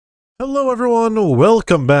Hello everyone,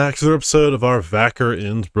 welcome back to the episode of our Wacker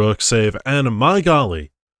Innsbruck save, and my golly,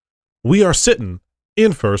 we are sitting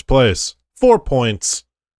in first place. 4 points,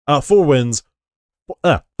 4 wins,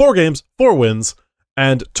 4 games, 4 wins,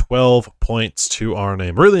 and 12 points to our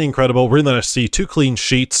name. Really incredible, really nice to see. 2 clean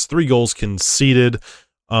sheets, 3 goals conceded,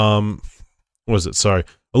 11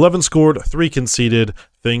 scored, 3 conceded.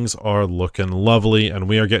 Things are looking lovely, and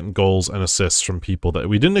we are getting goals and assists from people that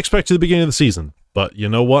we didn't expect at the beginning of the season. But you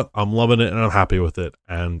know what? I'm loving it, and I'm happy with it,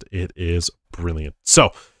 and it is brilliant.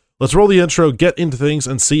 So, let's roll the intro, get into things,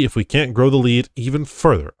 and see if we can't grow the lead even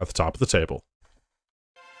further at the top of the table.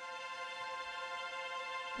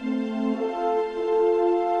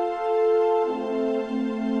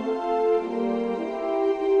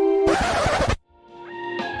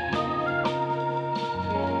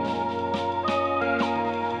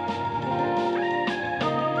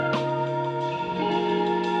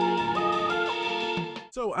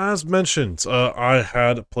 So, as mentioned, I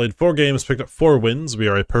had played 4 games, picked up 4 wins. We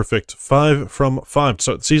are a perfect 5 from 5 to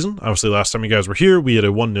start the season. Obviously, last time you guys were here, we had a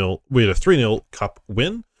 3-0 cup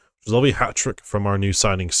win, which was a lovely hat trick from our new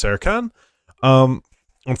signing, Serkan.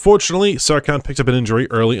 Unfortunately, Serkan picked up an injury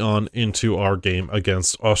early on into our game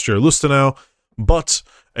against Austria Lustenau, but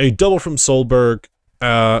a double from Solberg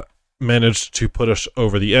managed to put us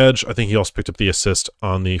over the edge. I think he also picked up the assist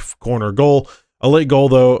on the corner goal. A late goal,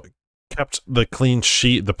 though, kept the clean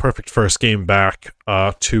sheet, the perfect first game back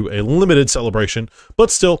to a limited celebration,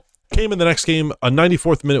 but still came in the next game, a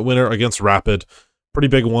 94th minute winner against Rapid. Pretty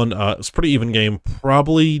big one. It's a pretty even game.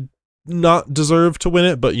 Probably not deserved to win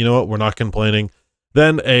it, but you know what? We're not complaining.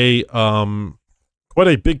 Then a quite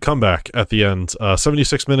a big comeback at the end.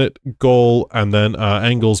 76-minute goal, and then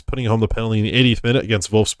Engels putting home the penalty in the 80th minute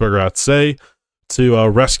against Wolfsberger at Say to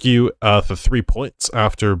rescue the 3 points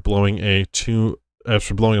after blowing a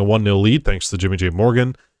 1-0 lead, thanks to Jimmy J.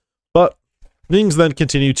 Morgan. But things then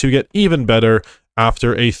continue to get even better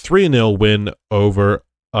after a 3-0 win over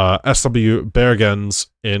SW Bergens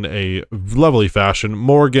in a lovely fashion.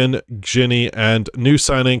 Morgan, Ginny, and new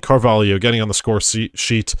signing Carvalho getting on the score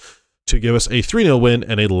sheet to give us a 3-0 win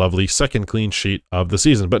and a lovely second clean sheet of the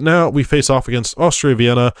season. But now we face off against Austria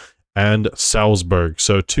Vienna and Salzburg.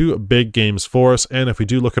 So 2 big games for us, and if we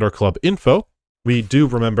do look at our club info, we do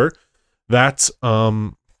remember that,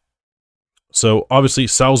 so obviously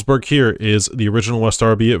Salzburg here is the original West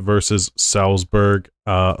RB versus Salzburg,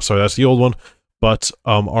 sorry, that's the old one, but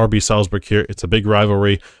RB Salzburg here, it's a big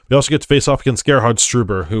rivalry. We also get to face off against Gerhard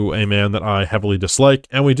Struber, who, a man that I heavily dislike,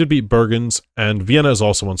 and we did beat Bergens, and Vienna is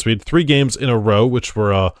also one, so we had 3 games in a row, which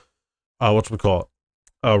were,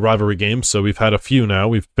 rivalry games, so we've had a few now.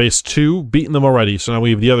 We've faced 2, beaten them already, so now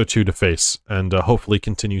we have the other 2 to face, and hopefully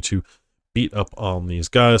continue to beat up on these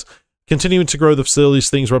guys. Continuing to grow the facilities,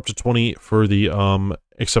 things were up to 20 for the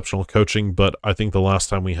exceptional coaching, but I think the last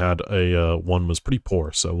time we had a one was pretty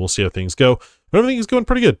poor, so we'll see how things go. But everything is going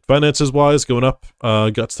pretty good. Finances-wise, going up,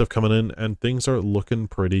 got stuff coming in, and things are looking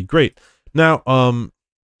pretty great. Now,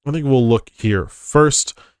 I think we'll look here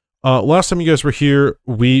first. Last time you guys were here,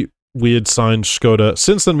 we had signed Skoda.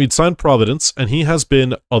 Since then, we'd signed Providence, and he has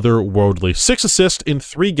been otherworldly. 6 assists in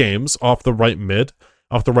 3 games off the right mid.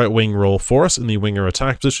 Off the right wing role for us in the winger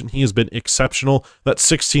attack position. He has been exceptional. That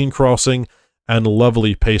 16 crossing and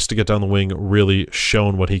lovely pace to get down the wing really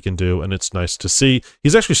shown what he can do, and it's nice to see.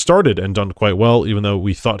 He's actually started and done quite well, even though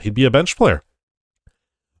we thought he'd be a bench player.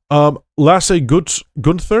 Lasse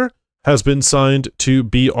Gunther has been signed to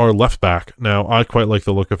be our left back. Now, I quite like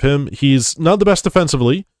the look of him. He's not the best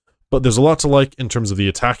defensively, but there's a lot to like in terms of the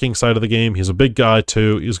attacking side of the game. He's a big guy,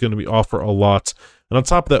 too. He's going to offer a lot. And on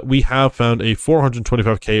top of that, we have found a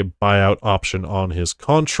 $425K buyout option on his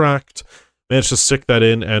contract. Managed to stick that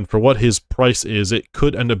in, and for what his price is, it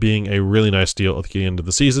could end up being a really nice deal at the end of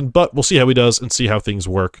the season. But we'll see how he does and see how things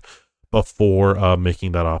work before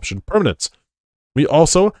making that option permanent. We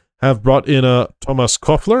also have brought in Thomas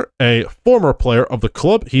Koffler, a former player of the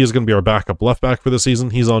club. He is going to be our backup left back for the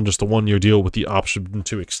season. He's on just a 1-year deal with the option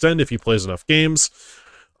to extend if he plays enough games.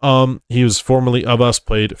 He was formerly of us,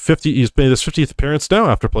 he's made his 50th appearance now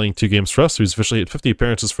after playing 2 games for us, so he's officially hit 50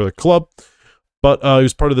 appearances for the club, but he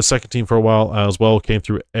was part of the second team for a while as well, came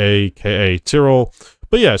through aka Tirol,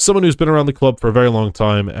 but yeah, someone who's been around the club for a very long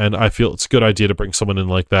time, and I feel it's a good idea to bring someone in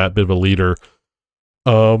like that, bit of a leader,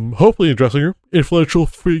 hopefully a dressing room, influential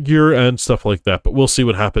figure and stuff like that, but we'll see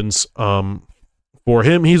what happens. For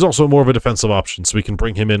him, he's also more of a defensive option, so we can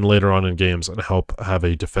bring him in later on in games and help have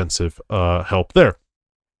a defensive help there.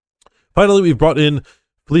 Finally, we've brought in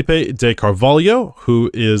Felipe de Carvalho,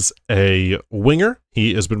 who is a winger.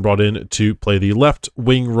 He has been brought in to play the left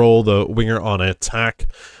wing role, the winger on attack.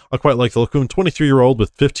 I quite like the look of him. 23-year-old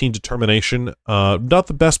with 15 determination. Not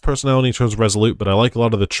the best personality in terms of resolute, but I like a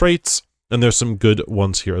lot of the traits, and there's some good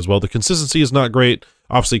ones here as well. The consistency is not great.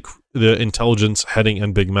 Obviously, the intelligence, heading,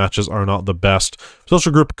 and big matches are not the best.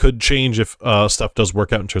 Social group could change if stuff does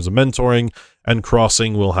work out in terms of mentoring, and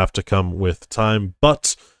crossing will have to come with time.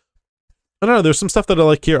 But, I don't know, there's some stuff that I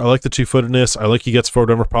like here. I like the two-footedness. I like he gets forward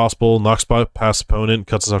whenever possible, knocks past opponent,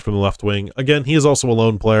 cuts us off from the left wing. Again, he is also a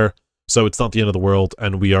lone player, so it's not the end of the world,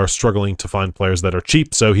 and we are struggling to find players that are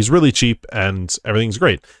cheap, so he's really cheap, and everything's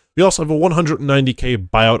great. We also have a 190k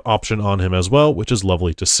buyout option on him as well, which is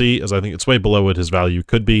lovely to see, as I think it's way below what his value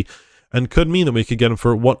could be, and could mean that we could get him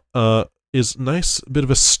for what is nice bit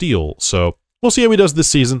of a steal. So we'll see how he does this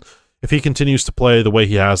season. If he continues to play the way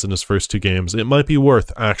he has in his first 2 games, it might be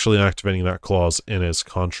worth actually activating that clause in his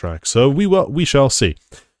contract. So we shall see.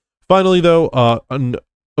 Finally, though, another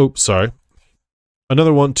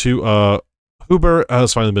one to Huber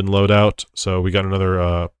has finally been loaned out, so we got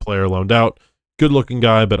another player loaned out. Good-looking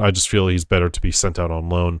guy, but I just feel he's better to be sent out on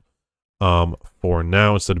loan for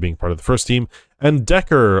now instead of being part of the first team. And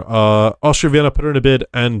Decker, Austria Vienna put in a bid,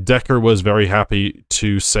 and Decker was very happy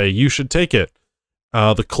to say, you should take it.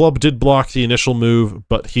 The club did block the initial move,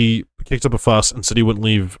 but he kicked up a fuss and said he wouldn't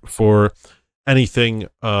leave for anything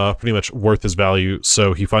pretty much worth his value,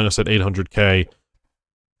 so he finally said 800k.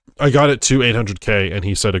 I got it to 800k, and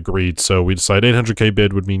he said agreed, so we decided 800k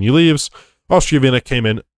bid would mean he leaves. Austria Vienna came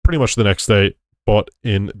in pretty much the next day, bought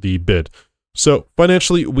in the bid. So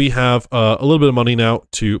financially, we have a little bit of money now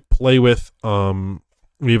to play with.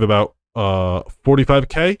 We have about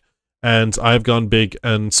 45k, and I've gone big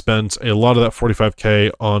and spent a lot of that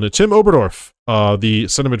 45k on Tim Oberdorf, the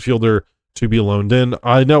center midfielder to be loaned in.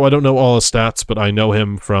 I don't know all his stats, but I know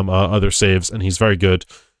him from other saves, and he's very good.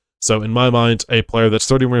 So in my mind, a player that's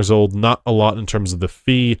 31 years old, not a lot in terms of the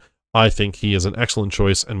fee. I think he is an excellent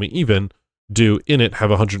choice, and we even do in it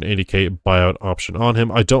have a 180k buyout option on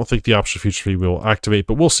him. I don't think the option future fee will activate,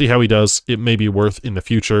 but we'll see how he does. It may be worth in the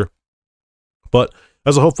future. But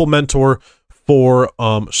as a hopeful mentor for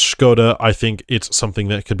Skoda, I think it's something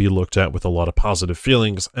that could be looked at with a lot of positive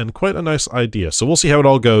feelings and quite a nice idea. So we'll see how it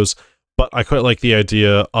all goes, but I quite like the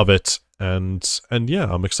idea of it, and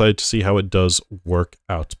yeah, I'm excited to see how it does work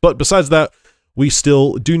out. But besides that, we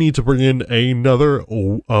still do need to bring in another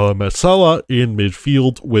Matsala in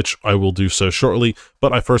midfield, which I will do so shortly.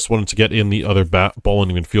 But I first wanted to get in the other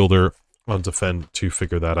bowling midfielder on defend to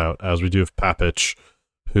figure that out, as we do have Papic,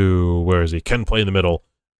 who, where is he, can play in the middle,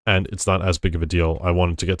 and it's not as big of a deal. I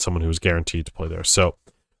wanted to get someone who was guaranteed to play there. So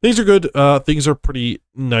things are good. Things are pretty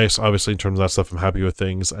nice, obviously, in terms of that stuff. I'm happy with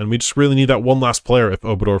things. And we just really need that one last player if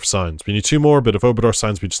Oberdorf signs. We need 2 more, but if Oberdorf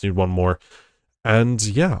signs, we just need 1 more. And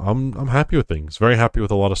yeah, I'm happy with things. Very happy with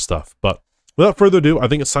a lot of stuff. But without further ado, I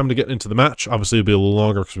think it's time to get into the match. Obviously, it'll be a little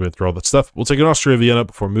longer because we went through all that stuff. We'll take an Austria Vienna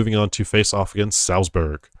before moving on to face off against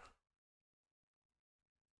Salzburg.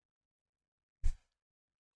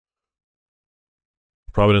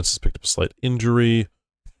 Providence has picked up a slight injury.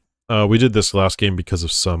 We did this last game because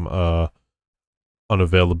of some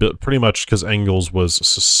unavailability. Pretty much because Engels was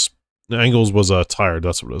tired.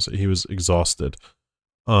 That's what it was. He was exhausted.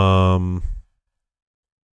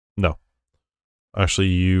 No.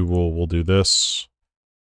 Actually, we'll do this.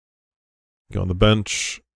 Go on the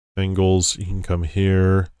bench. Engels, you can come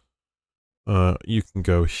here. You can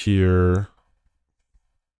go here.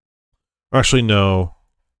 Actually, no.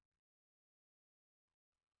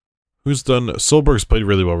 Who's done? Solberg's played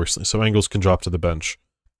really well recently, so Engels can drop to the bench.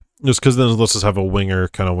 Just because then let's just have a winger,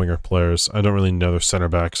 kind of winger players. I don't really know their center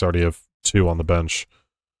backs. I already have 2 on the bench.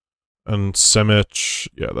 And Semic,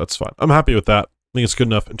 yeah, that's fine. I'm happy with that. I think it's good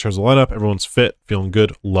enough in terms of lineup. Everyone's fit, feeling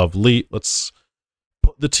good, lovely. Let's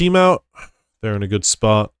put the team out. They're in a good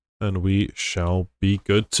spot, and we shall be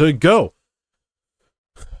good to go.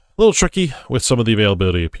 A little tricky with some of the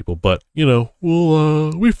availability of people, but, you know,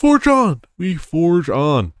 we forge on. We forge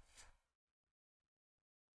on.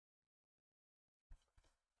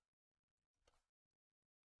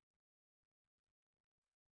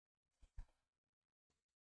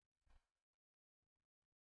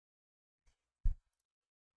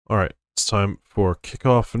 Alright, it's time for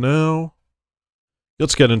kickoff now.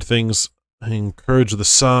 Let's get into things, encourage the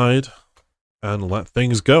side, and let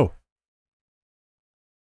things go.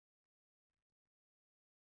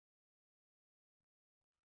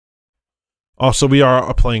 Also, we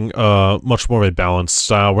are playing much more of a balanced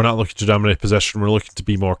style. We're not looking to dominate possession, we're looking to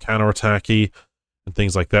be more counter-attacky and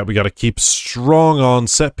things like that. We got to keep strong on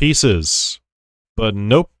set pieces. But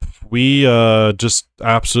nope, we just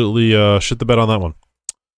absolutely shit the bed on that one.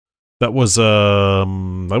 That was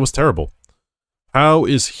terrible. How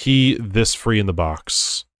is he this free in the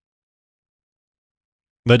box?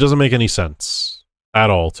 That doesn't make any sense at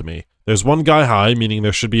all to me. There's one guy high, meaning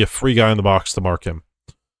there should be a free guy in the box to mark him.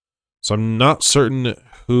 So I'm not certain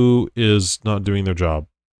who is not doing their job.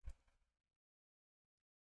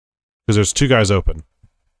 Because there's two guys open.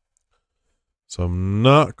 So I'm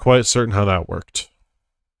not quite certain how that worked.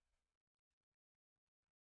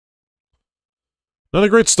 Not a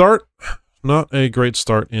great start. Not a great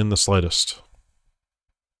start in the slightest.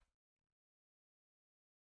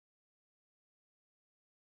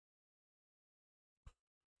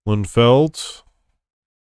 Lundfeld.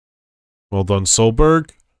 Well done,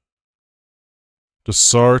 Solberg.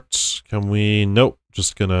 Desart. Can we... Nope.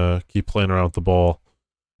 Just gonna keep playing around with the ball.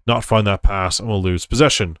 Not find that pass, and we'll lose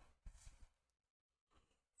possession.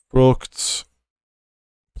 Frucht.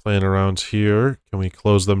 Playing around here. Can we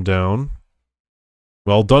close them down?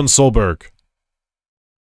 Well done, Solberg.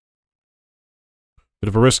 Bit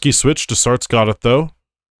of a risky switch. Desart's got it, though.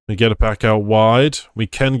 We get it back out wide. We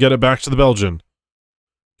can get it back to the Belgian.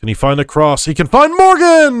 Can he find a cross? He can find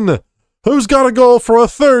Morgan! Who's got a goal for a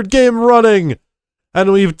third game running?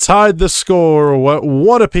 And we've tied the score.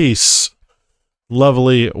 One apiece.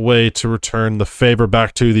 Lovely way to return the favor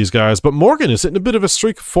back to these guys. But Morgan is hitting a bit of a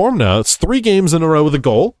streak of form now. It's 3 games in a row with a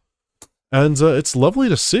goal. And it's lovely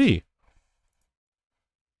to see.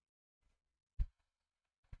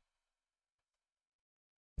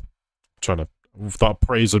 Thought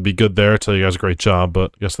praise would be good there. Tell you guys a great job,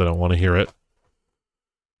 but I guess they don't want to hear it.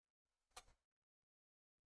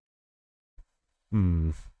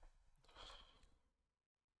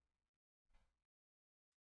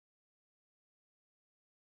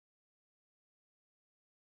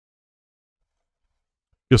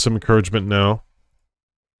 Get some encouragement now.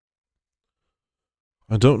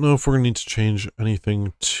 I don't know if we're going to need to change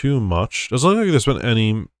anything too much. Doesn't look like there's been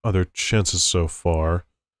any other chances so far.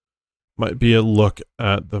 Might be a look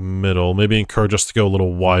at the middle. Maybe encourage us to go a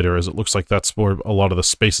little wider, as it looks like that's where a lot of the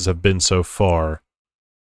spaces have been so far.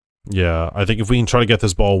 Yeah, I think if we can try to get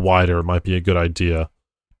this ball wider, it might be a good idea.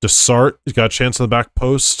 Desart, he's got a chance on the back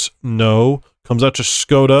post. No. Comes out to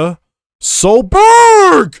Skoda.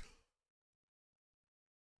 Solberg!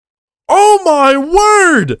 Oh my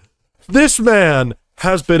word! This man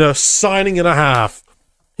has been a signing and a half.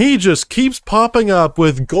 He just keeps popping up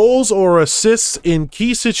with goals or assists in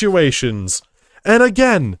key situations. And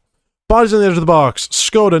again, bodies on the edge of the box.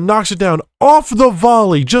 Skoda knocks it down off the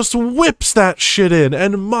volley. Just whips that shit in.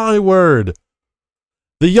 And my word.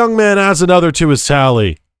 The young man adds another to his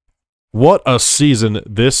tally. What a season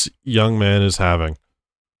this young man is having.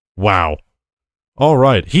 Wow. All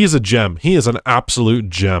right. He's a gem. He is an absolute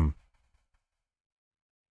gem.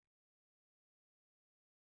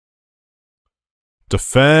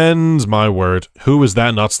 Defend, my word. Who is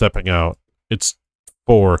that not stepping out? It's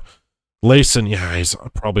 4. Layson, yeah, he's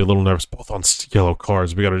probably a little nervous. Both on yellow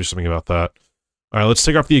cards. We got to do something about that. All right, let's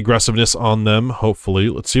take off the aggressiveness on them, hopefully.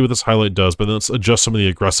 Let's see what this highlight does, but then let's adjust some of the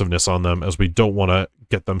aggressiveness on them, as we don't want to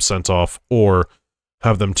get them sent off or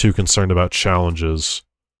have them too concerned about challenges,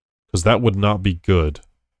 because that would not be good.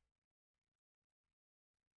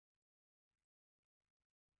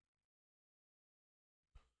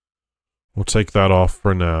 We'll take that off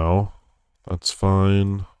for now. That's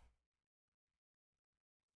fine.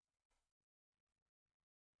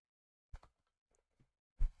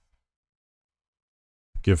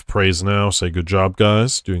 Give praise now. Say good job,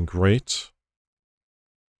 guys. Doing great.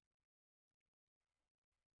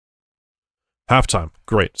 Halftime.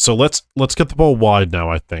 Great. So let's get the ball wide now,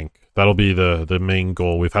 I think. That'll be the main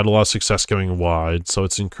goal. We've had a lot of success going wide, so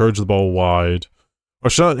let's encourage the ball wide. Or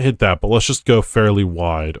should not hit that, but let's just go fairly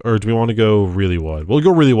wide. Or do we want to go really wide? We'll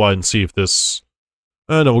go really wide and see if this...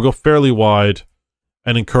 no, we'll go fairly wide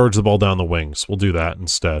and encourage the ball down the wings. We'll do that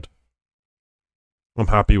instead. I'm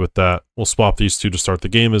happy with that. We'll swap these two to start the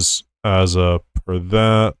game as per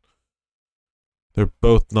that. They're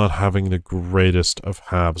both not having the greatest of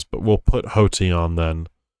halves, but we'll put Hoti on then,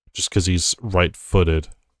 just because he's right-footed.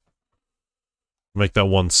 Make that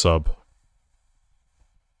 1 sub.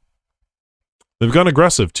 They've gone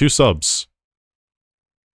aggressive. 2 subs.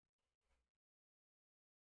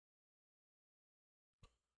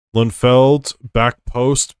 Lundfeld, back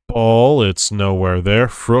post, ball. It's nowhere there.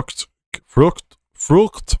 Frucht.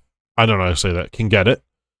 I don't know how to say that. Can get it.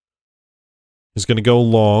 He's going to go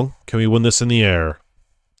long. Can we win this in the air?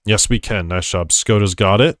 Yes, we can. Nice job. Skoda's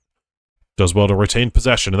got it. Does well to retain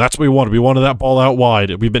possession, and that's what we wanted. We wanted that ball out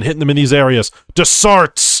wide. We've been hitting them in these areas.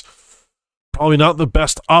 Desarts! Probably not the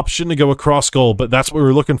best option to go across goal, but that's what we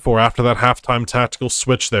were looking for after that halftime tactical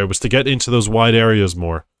switch there, was to get into those wide areas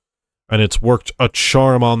more. And it's worked a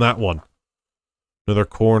charm on that one. Another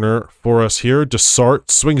corner for us here. Dessart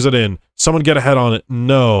swings it in. Someone get ahead on it.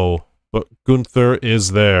 No. But Gunther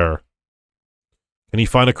is there. Can he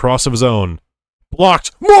find a cross of his own?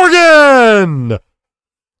 Blocked. Morgan!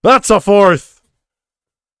 That's a fourth.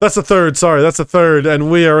 That's a third. Sorry, that's a third. And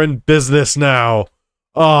we are in business now.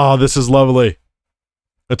 Oh, this is lovely.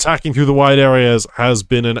 Attacking through the wide areas has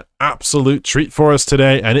been an absolute treat for us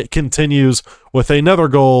today, and it continues with another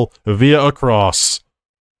goal via a cross.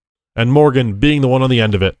 And Morgan being the one on the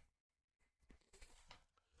end of it.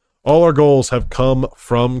 All our goals have come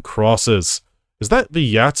from crosses. Is that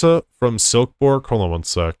the Yatta from Silkeborg? Hold on one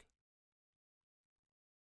sec.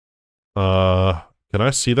 Can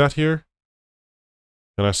I see that here?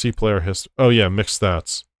 Can I see player history? Oh yeah, mixed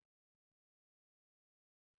stats.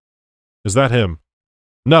 Is that him?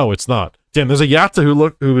 No, it's not. Damn, there's a Yatta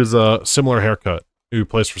who is a similar haircut, who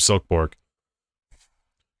plays for Silkeborg.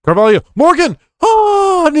 Carvalho! Morgan!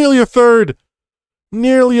 Ah, nearly a third!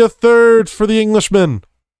 Nearly a third for the Englishman!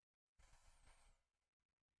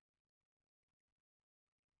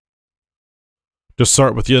 Just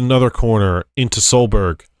start with yet another corner into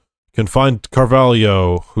Solberg. Can find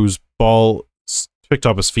Carvalho, whose ball picked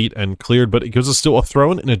up his feet and cleared, but it gives us still a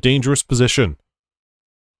throw-in in a dangerous position.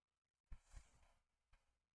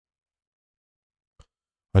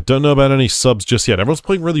 I don't know about any subs just yet. Everyone's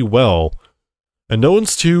playing really well. And no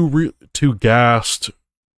one's too gassed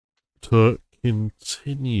to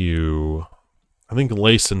continue. I think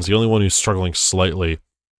Layson's the only one who's struggling slightly.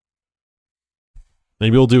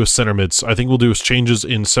 Maybe we'll do a center mid. I think we'll do changes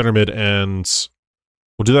in center mid, and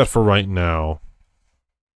we'll do that for right now.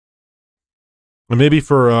 And maybe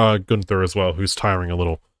for Gunther as well, who's tiring a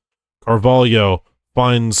little. Carvalho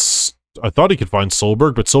finds... I thought he could find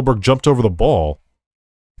Solberg, but Solberg jumped over the ball.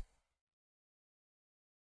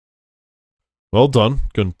 Well done,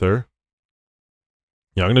 Gunther.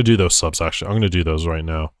 Yeah, I'm going to do those subs, actually. I'm going to do those right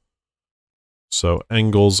now. So,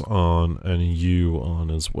 Engels on, and you on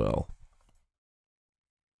as well.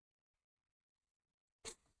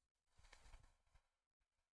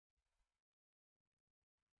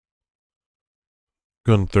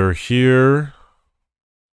 Gunther here.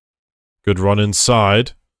 Good run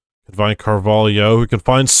inside. Can find Carvalho, who can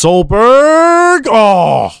find Solberg!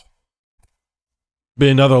 Oh! Be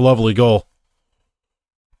another lovely goal.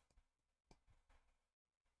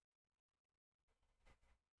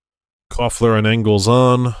 Koffler and Engels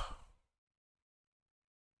on.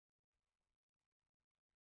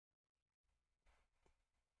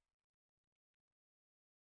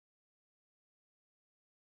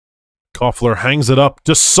 Koffler hangs it up.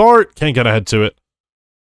 Dessart can't get ahead to it.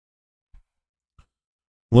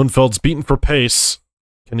 Lundfeld's beaten for pace.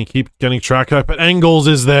 Can he keep getting track of it? But Engels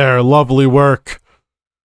is there. Lovely work.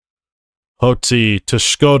 Hoti to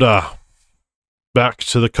Skoda. Back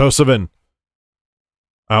to the Kosovan.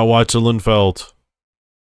 Out wide to Lundfeld.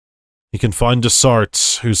 He can find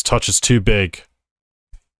Dessart, whose touch is too big.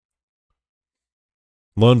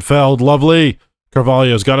 Lundfeld, lovely.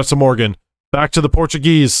 Carvalho's got it to Morgan. Back to the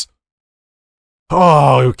Portuguese.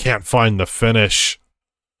 Oh, who can't find the finish.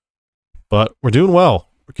 But we're doing well.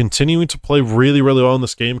 We're continuing to play really, really well in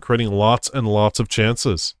this game, creating lots and lots of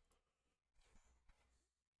chances.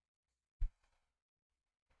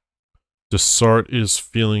 Dessart is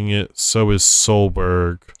feeling it, so is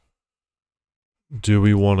Solberg. Do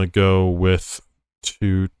we want to go with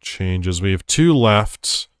 2 changes? We have 2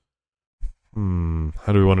 left.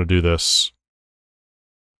 How do we want to do this?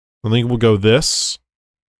 I think we'll go this.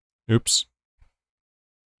 Oops.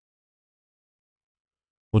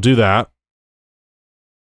 We'll do that.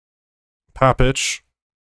 Papic.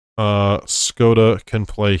 Skoda can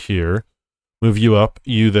play here. Move you up,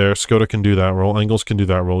 you there. Skoda can do that role. Engels can do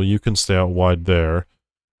that role. You can stay out wide there.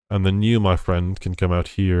 And then you, my friend, can come out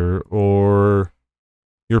here. Or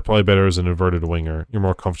you're probably better as an inverted winger. You're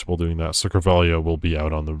more comfortable doing that. So Carvalho will be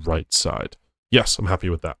out on the right side. Yes, I'm happy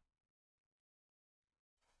with that.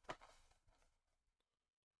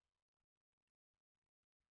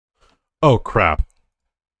 Oh, crap.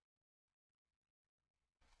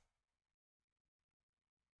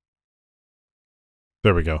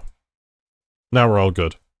 There we go. Now we're all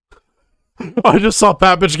good. I just saw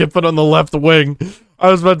Papic get put on the left wing. I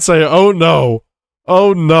was about to say, oh no.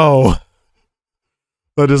 Oh no.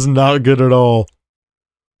 That is not good at all.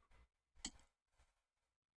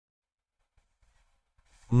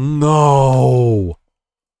 No.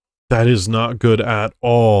 That is not good at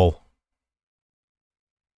all.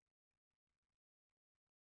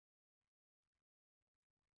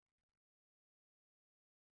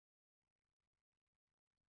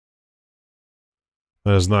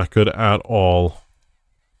 That is not good at all.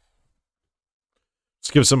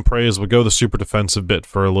 Let's give some praise. We'll go the super defensive bit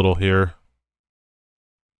for a little here.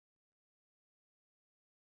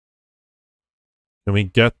 Can we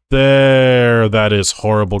get there? That is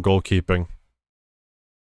horrible goalkeeping.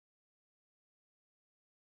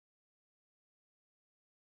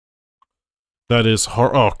 That is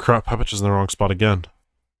oh crap, Pepic is in the wrong spot again.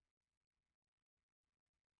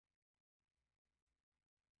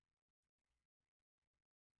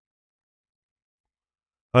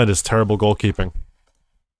 That is terrible goalkeeping.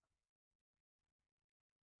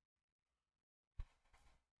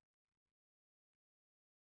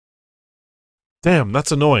 Damn,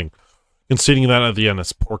 that's annoying. Conceding that at the end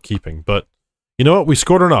is poor keeping, but you know what? We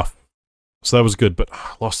scored enough. So that was good, but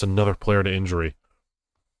lost another player to injury.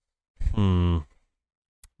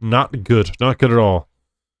 Not good. Not good at all.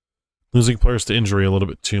 Losing players to injury a little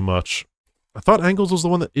bit too much. I thought Angles was the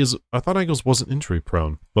one that is... I thought Angles wasn't injury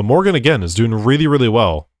prone. But Morgan, again, is doing really, really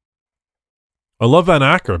well. I love Van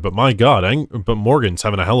Acker, but my god, but Morgan's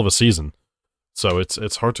having a hell of a season. So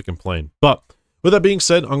it's hard to complain. But with that being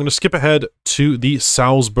said, I'm going to skip ahead to the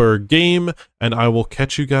Salzburg game, and I will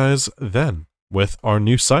catch you guys then with our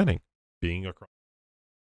new signing being across.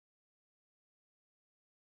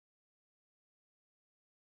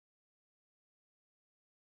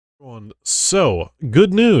 So,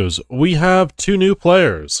 good news. We have 2 new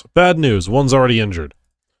players. Bad news, one's already injured.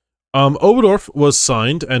 Oberdorf was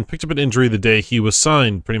signed and picked up an injury the day he was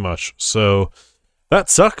signed, pretty much. So, that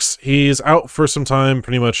sucks. He's out for some time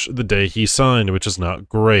pretty much the day he signed, which is not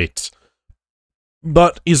great.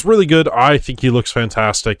 But he's really good. I think he looks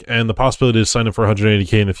fantastic, and the possibility to sign him for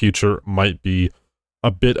 180k in the future might be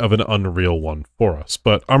a bit of an unreal one for us.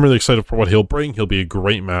 But I'm really excited for what he'll bring. He'll be a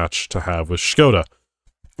great match to have with Skoda.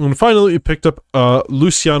 And finally, we picked up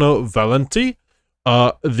Luciano Valenti.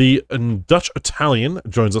 The Dutch-Italian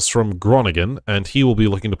joins us from Groningen, and he will be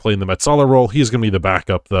looking to play in the Metzala role. He's going to be the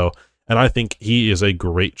backup, though, and I think he is a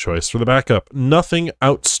great choice for the backup. Nothing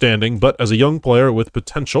outstanding, but as a young player with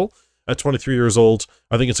potential, at 23 years old,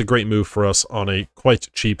 I think it's a great move for us on a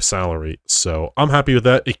quite cheap salary. So I'm happy with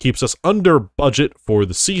that. It keeps us under budget for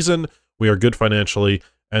the season. We are good financially,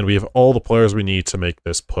 and we have all the players we need to make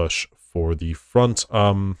this push for the front.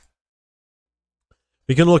 We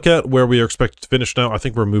can look at where we are expected to finish now. I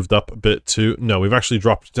think we're moved up a bit to... No, we've actually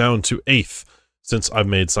dropped down to 8th since I've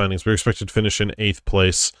made signings. We're expected to finish in 8th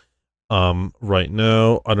place right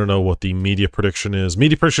now. I don't know what the media prediction is.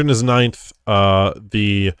 Media prediction is 9th.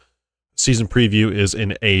 The season preview is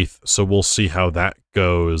in 8th, so we'll see how that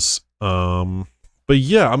goes. But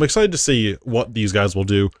yeah, I'm excited to see what these guys will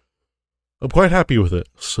do. I'm quite happy with it.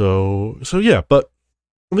 So yeah, but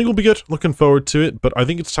I think it'll be good. Looking forward to it, but I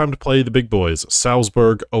think it's time to play the big boys.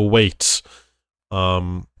 Salzburg awaits.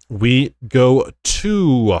 We go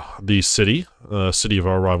to the city of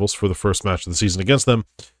our rivals for the first match of the season against them,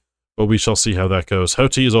 but we shall see how that goes.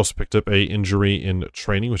 Houti has also picked up a injury in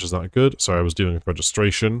training, which is not good. Sorry, I was doing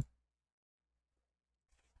registration.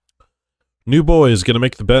 New boys gonna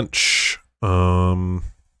make the bench.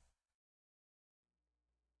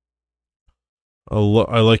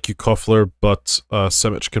 I like you, Koffler, but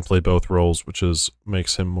Semic can play both roles, which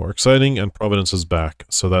makes him more exciting, and Providence is back,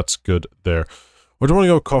 so that's good there. Or do I want to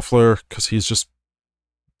go with Koffler, because he's just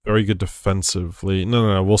very good defensively?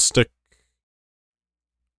 No, we'll stick...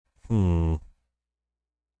 This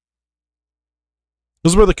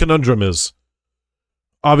is where the conundrum is.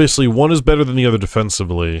 Obviously, one is better than the other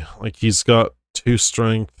defensively. Like, he's got 2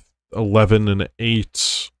 strength, 11 and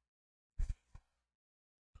 8...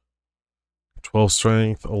 12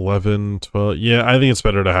 strength, 11, 12... Yeah, I think it's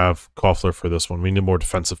better to have Koffler for this one. We need more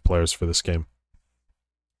defensive players for this game.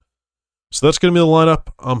 So that's going to be the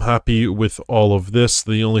lineup. I'm happy with all of this.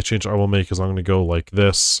 The only change I will make is I'm going to go like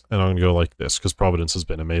this, and I'm going to go like this, because Providence has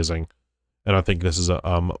been amazing. And I think this is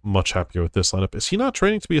much happier with this lineup. Is he not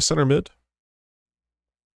training to be a center mid?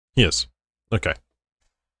 He is. Okay.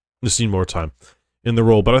 Just need more time in the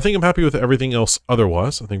role, but I think I'm happy with everything else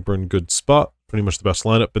otherwise. I think we're in a good spot. Pretty much the best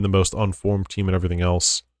lineup, been the most unformed team and everything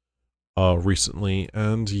else recently.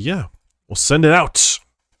 And yeah, we'll send it out.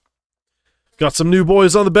 Got some new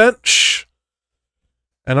boys on the bench.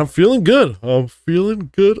 And I'm feeling good. I'm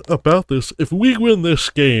feeling good about this. If we win this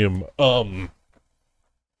game,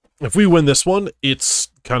 if we win this one, it's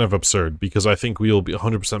kind of absurd because I think we'll be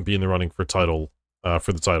 100% be in the running for title,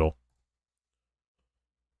 for the title.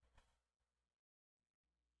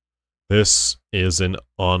 This is an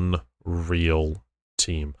unreal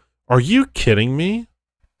team. Are you kidding me?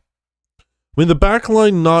 I mean, the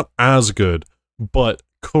backline not as good, but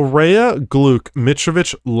Correa, Gluck,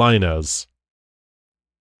 Mitrovic, Lainez.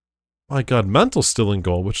 My god, Mantel's still in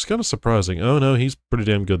goal, which is kind of surprising. Oh no, he's pretty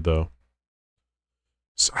damn good though.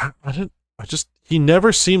 So he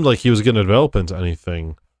never seemed like he was going to develop into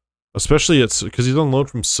anything. Especially because he's on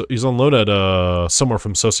loan at somewhere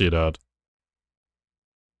from Sociedad.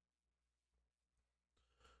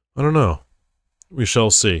 I don't know. We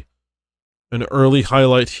shall see. An early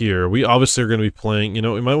highlight here. We obviously are going to be playing, you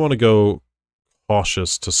know, we might want to go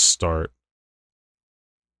cautious to start.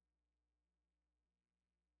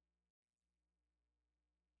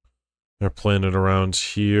 They're playing it around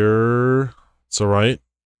here. It's alright.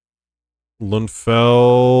 Lundfeld,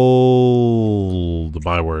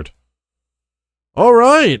 my word.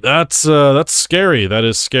 Alright, that's scary. That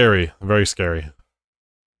is scary. Very scary.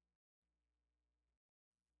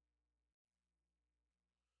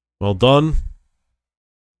 Well done.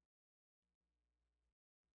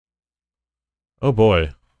 Oh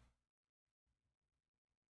boy.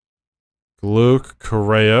 Luke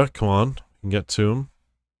Correa, come on. You can get to him.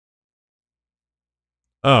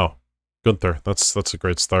 Oh. Gunther. That's a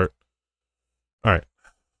great start. Alright.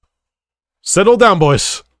 Settle down,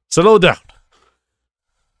 boys. Settle down.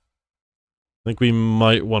 I think we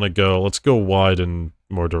might want to go. Let's go wide and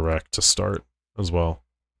more direct to start as well.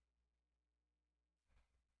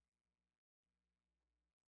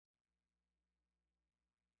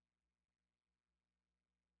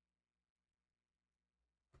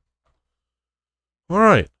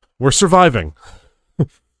 Alright, we're surviving.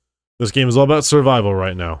 This game is all about survival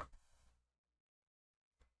right now.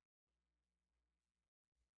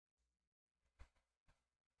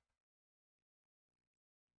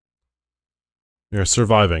 You're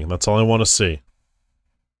surviving, that's all I want to see.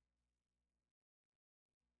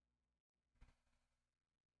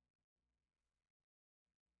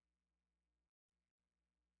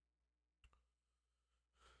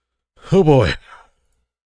 Oh boy.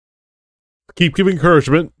 Keep giving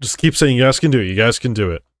encouragement. Just keep saying you guys can do it. You guys can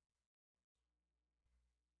do it.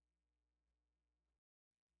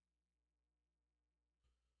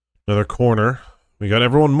 Another corner. We got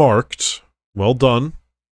everyone marked. Well done.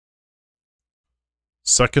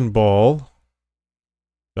 Second ball.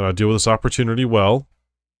 Gotta deal with this opportunity well.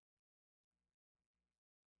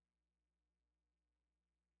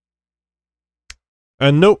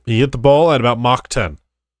 And nope, he hit the ball at about Mach 10.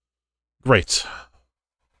 Great.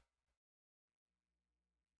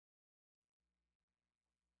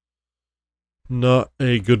 Not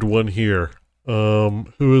a good one here.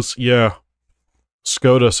 Who is... Yeah.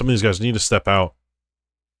 Skoda, some of these guys need to step out.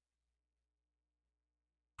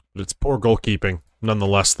 But it's poor goalkeeping,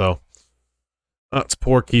 nonetheless, though. That's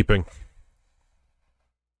poor keeping.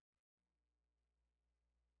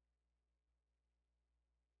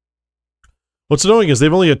 What's annoying is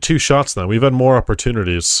they've only had 2 shots now. We've had more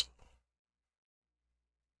opportunities.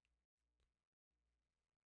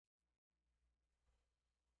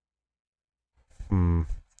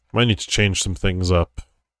 Might need to change some things up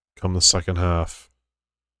come the second half.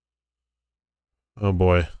 Oh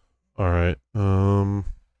boy. Alright. I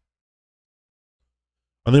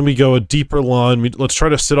think we go a deeper line. Let's try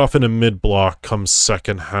to sit off in a mid-block come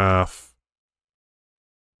second half.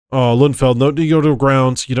 Oh, Lundfeld, no, you go to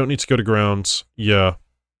grounds. You don't need to go to grounds. Yeah.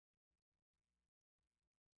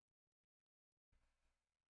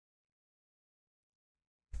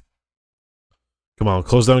 Come on,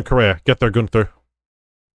 close down Correa. Get there, Gunther.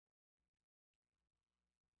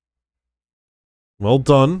 Well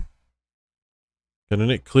done.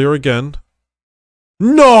 Getting it clear again.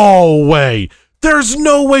 No way! There's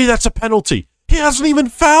no way that's a penalty! He hasn't even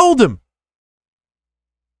fouled him!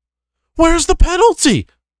 Where's the penalty?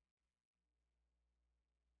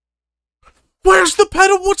 Where's the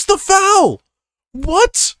penalty? What's the foul?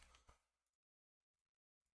 What?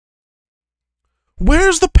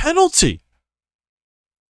 Where's the penalty?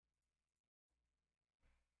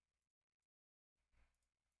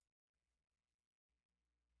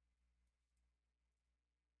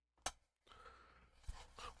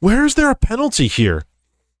 Where is there a penalty here?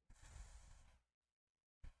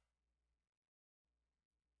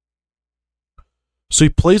 So he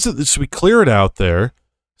plays it, so we clear it out there.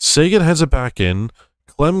 Sagan heads it back in.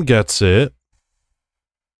 Clem gets it.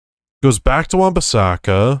 Goes back to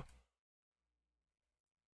Wan-Bissaka.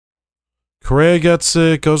 Correa gets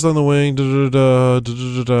it, goes down the wing.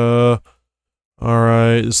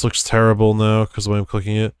 Alright, this looks terrible now because of the way I'm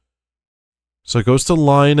clicking it. So it goes to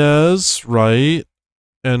Lainez, right?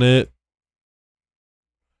 And it...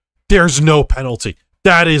 There's no penalty.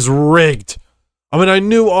 That is rigged. I mean, I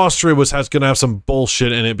knew Austria was going to have some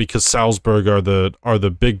bullshit in it because Salzburg are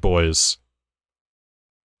the big boys.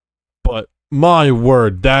 But my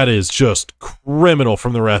word, that is just criminal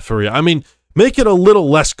from the referee. I mean, make it a little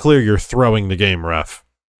less clear you're throwing the game, ref.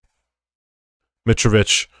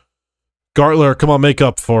 Mitrovic Gartler, come on, make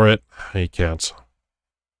up for it. He can't.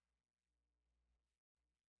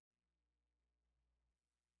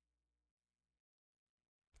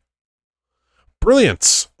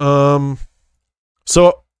 Brilliant.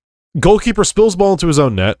 So, goalkeeper spills ball into his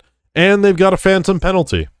own net, and they've got a phantom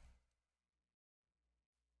penalty.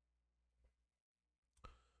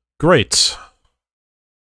 Great.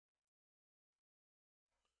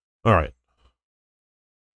 Alright.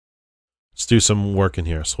 Let's do some work in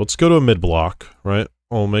here. So let's go to a mid block, right?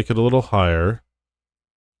 I'll make it a little higher.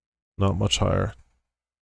 Not much higher.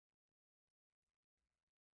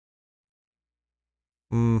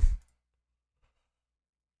 Fine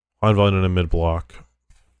volume in a mid block.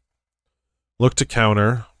 Look to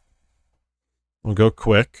counter. We'll go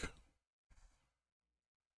quick.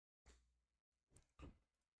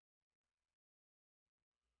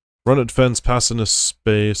 Run at defense, pass into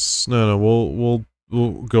space. No, we'll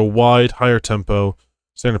go wide, higher tempo,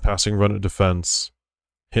 standard passing, run at defense,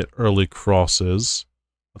 hit early crosses.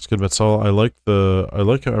 That's good. That's all. I like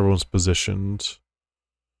how everyone's positioned.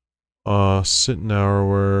 Sit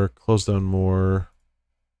narrower, close down more.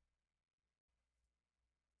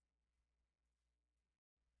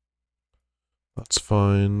 That's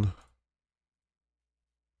fine.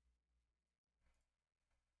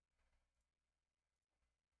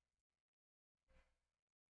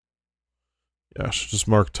 Yeah, I should just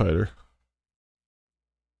mark tighter.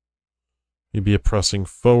 Maybe a pressing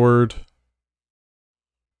forward.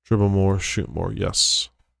 Dribble more, shoot more, yes.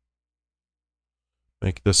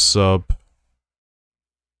 Make this sub.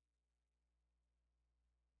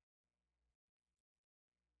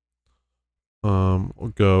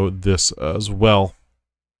 We'll go this as well.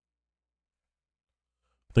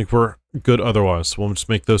 I think we're good otherwise. We'll just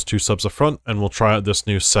make those two subs up front, and we'll try out this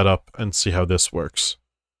new setup and see how this works.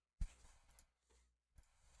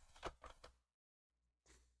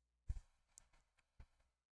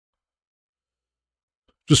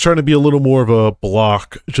 Just trying to be a little more of a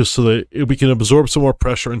block, just so that we can absorb some more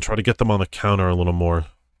pressure and try to get them on the counter a little more.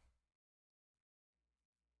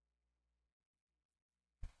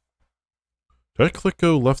 Did I click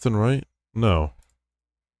go left and right? No.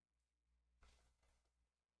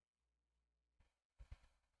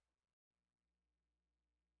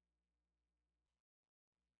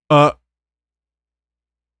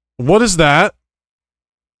 What is that?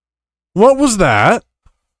 What was that?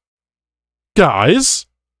 Guys?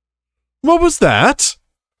 What was that?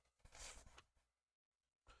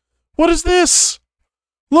 What is this?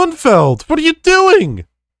 Lundfeld, what are you doing?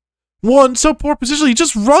 One, so poor position, he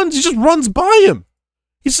just runs by him.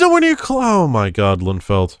 He's nowhere near oh my god,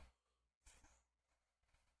 Lundfeld.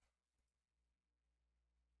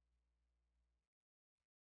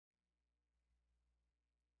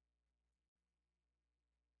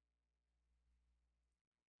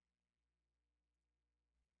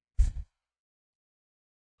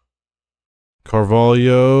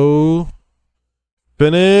 Carvalho.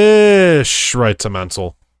 Finish! Right to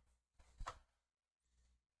Mansell.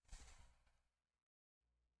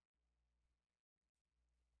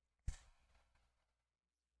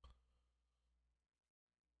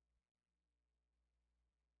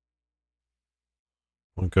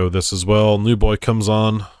 We'll go this as well. New boy comes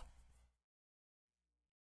on.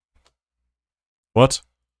 What?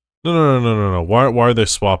 No. Why are they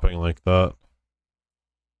swapping like that?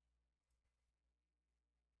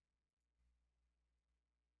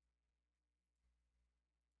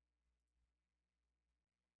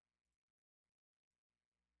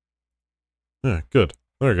 Yeah, good.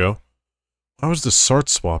 There we go. Why was the Sart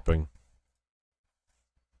swapping?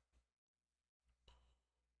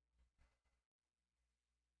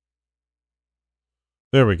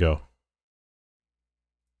 There we go.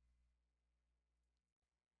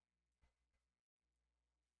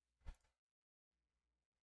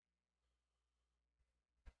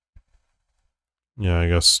 Yeah, I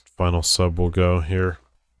guess final sub will go here.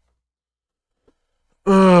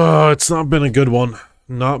 It's not been a good one.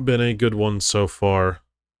 Not been a good one so far.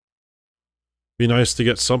 Be nice to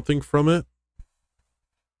get something from it.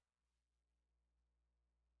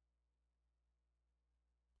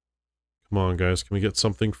 Come on, guys. Can we get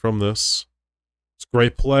something from this? It's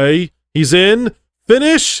great play. He's in.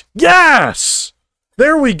 Finish. Yes!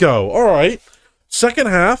 There we go. All right. Second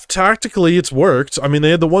half, tactically, it's worked. I mean,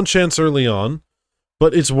 they had the one chance early on,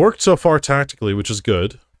 but it's worked so far tactically, which is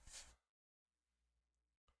good.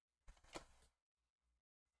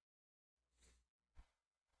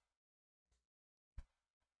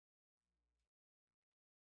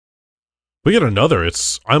 We get another.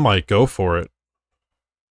 I might go for it.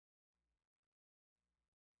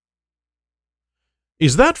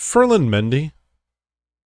 Is that Ferland Mendy?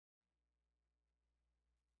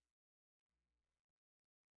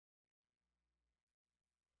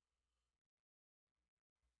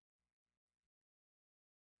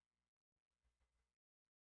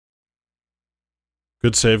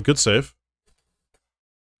 Good save, good save.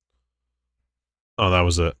 Oh, that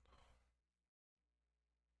was it.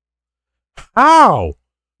 How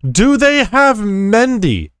do they have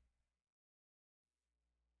Mendy?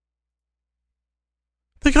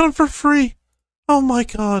 They got him for free. Oh my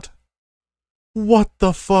god. What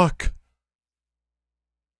the fuck?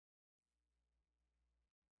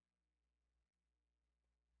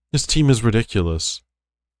 This team is ridiculous.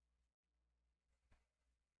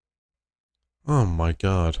 Oh my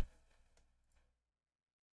god.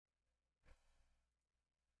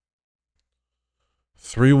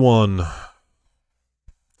 (3-1).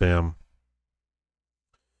 Damn.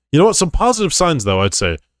 You know what? Some positive signs, though, I'd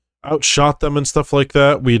say. Outshot them and stuff like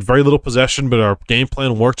that. We had very little possession, but our game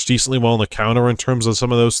plan worked decently well on the counter in terms of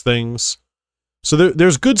some of those things. So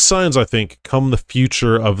there's good signs, I think, come the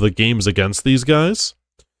future of the games against these guys.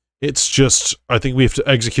 It's just, I think we have to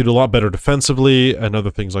execute a lot better defensively and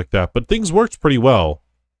other things like that. But things worked pretty well.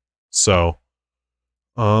 So,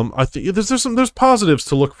 I think there's positives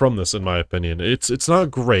to look from this, in my opinion. It's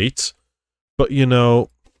not great, but you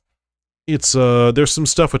know, it's there's some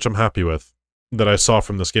stuff which I'm happy with that I saw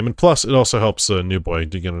from this game, and plus it also helps New Boy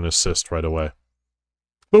to get an assist right away.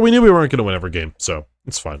 But we knew we weren't going to win every game, so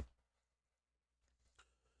it's fine.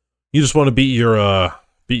 You just want to beat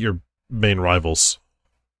your main rivals.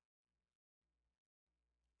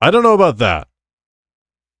 I don't know about that.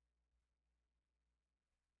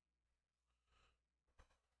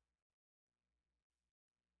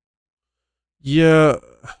 Yeah.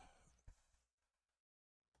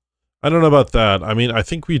 I don't know about that. I mean, I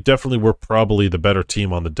think we definitely were probably the better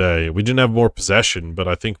team on the day. We didn't have more possession, but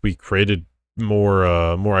I think we created more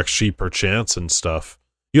XG per chance and stuff.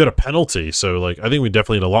 You had a penalty, so like I think we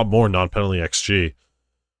definitely had a lot more non-penalty XG.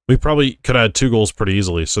 We probably could add 2 goals pretty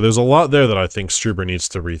easily, so there's a lot there that I think Struber needs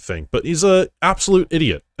to rethink. But he's an absolute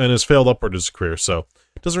idiot and has failed upward his career, so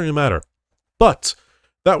it doesn't really matter. But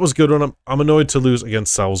that was good one. I'm annoyed to lose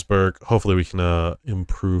against Salzburg. Hopefully we can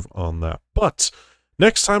improve on that. But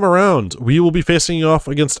next time around, we will be facing off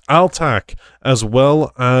against Altac as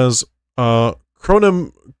well as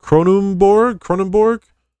Kronenborg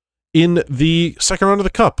in the second round of the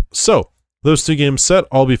Cup. So those 2 games set,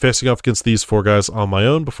 I'll be facing off against these 4 guys on my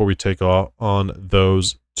own before we take off on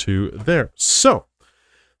those 2 there. So,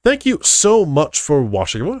 thank you so much for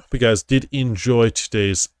watching, everyone. Hope you guys did enjoy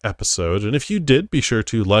today's episode. And if you did, be sure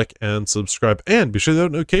to like and subscribe. And be sure to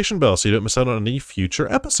hit the notification bell so you don't miss out on any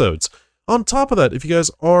future episodes. On top of that, if you guys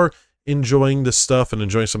are enjoying this stuff and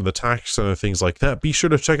enjoying some of the tactics and other things like that, be sure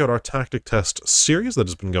to check out our tactic test series that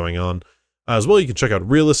has been going on. As well, you can check out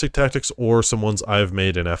realistic tactics or some ones I've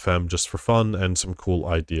made in FM just for fun and some cool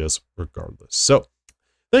ideas regardless. So,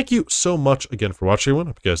 thank you so much again for watching, everyone.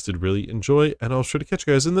 Hope you guys did really enjoy, and I'll sure to catch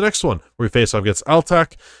you guys in the next one, where we face off against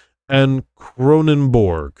Altac and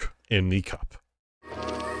Kronenborg in the Cup.